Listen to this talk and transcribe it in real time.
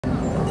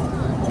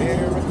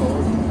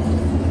miracles.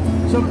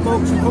 Some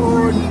folks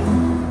aboard,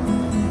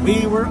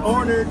 we were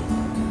ordered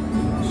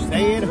to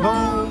stay at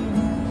home.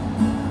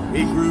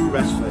 We grew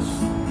restless,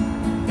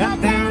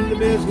 got down to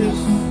business,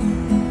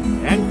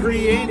 and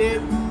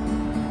created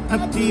a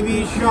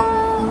TV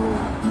show.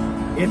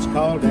 It's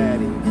called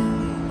Daddy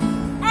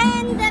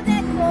and the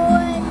Big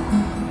Boy,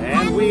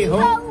 and we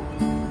hope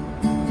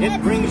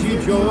it brings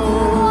you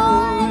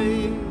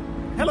joy.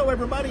 Hello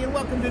everybody and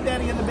welcome to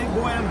Daddy and the Big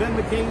Boy. I'm Ben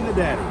McCain, the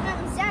Daddy.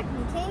 I'm Zac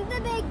McCain,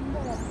 the Big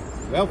Boy.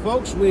 Well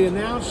folks, we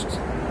announced a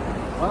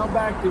while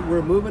back that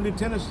we're moving to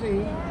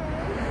Tennessee.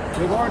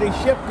 We've already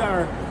shipped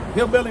our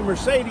hillbilly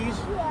Mercedes.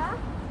 Yeah.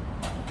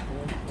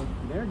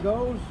 And there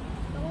goes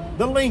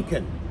the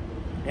Lincoln.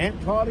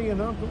 Aunt Claudia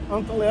and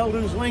Uncle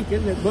Eldon's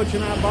Lincoln that Butch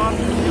and I bought a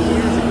few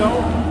years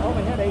ago.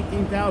 Only had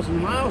 18,000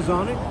 miles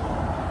on it.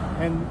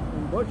 And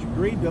Butch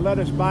agreed to let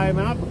us buy him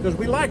out because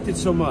we liked it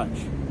so much.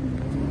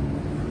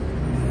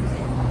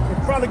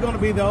 It's probably going to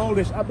be the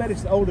oldest, I bet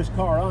it's the oldest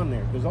car on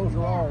there because those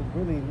are all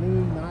really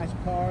new, nice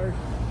cars.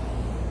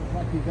 Looks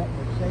like you've got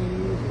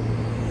Mercedes and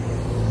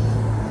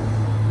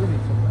really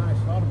some nice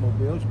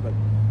automobiles, but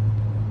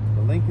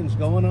the Lincoln's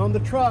going on the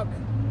truck.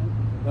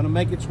 Going to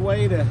make its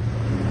way to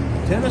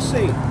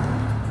Tennessee.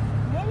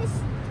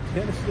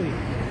 Tennessee.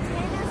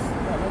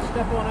 Yeah, let's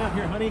step on out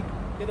here, honey.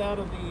 Get out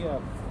of the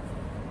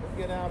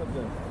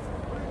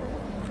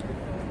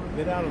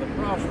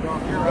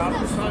crosswalk here, out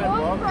of the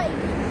sidewalk. Right.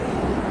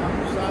 Out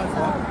the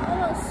sidewalk. A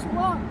little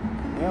swamp.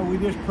 Well, we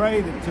just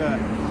pray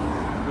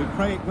that we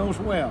pray it goes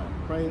well.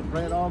 Pray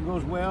it all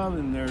goes well,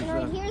 and there's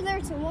Right here,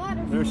 there's some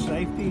water. there's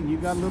safety, and you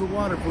got a little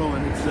water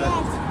flowing. It's you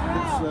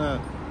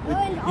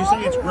And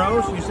say it's all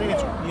gross. around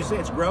You say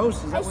it's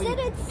gross. Is that I what said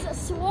you? it's a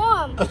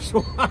swamp. A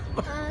swamp.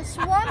 A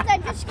swamp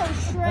that just goes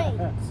straight.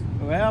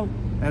 Well,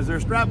 as they're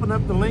strapping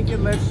up the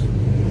Lincoln, let's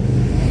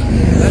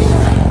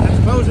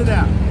close it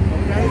out.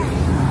 Okay.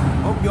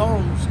 Hope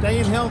y'all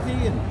staying healthy,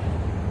 and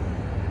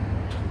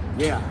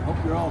yeah, hope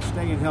you're all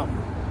staying healthy,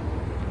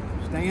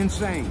 staying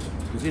sane,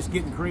 because it's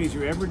getting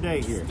crazier every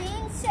day here.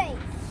 Staying safe.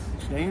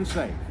 Staying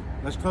safe.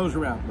 Let's close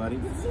her out, buddy.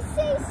 Did you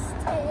say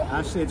stay?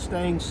 I said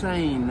staying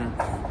sane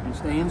and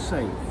staying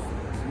safe.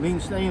 It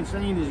means staying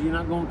sane is you're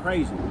not going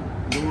crazy.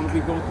 You don't want to be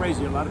going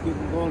crazy. A lot of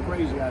people are going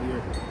crazy out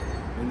here,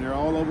 and they're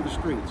all over the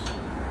streets.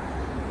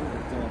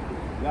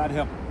 But, God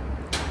help them.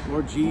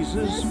 Lord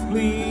Jesus,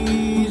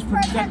 please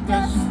protect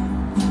us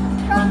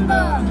from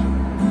the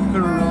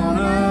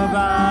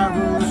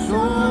coronavirus.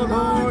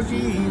 Oh, Lord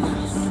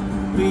Jesus,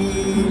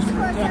 please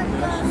protect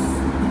us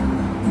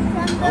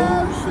from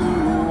those who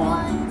want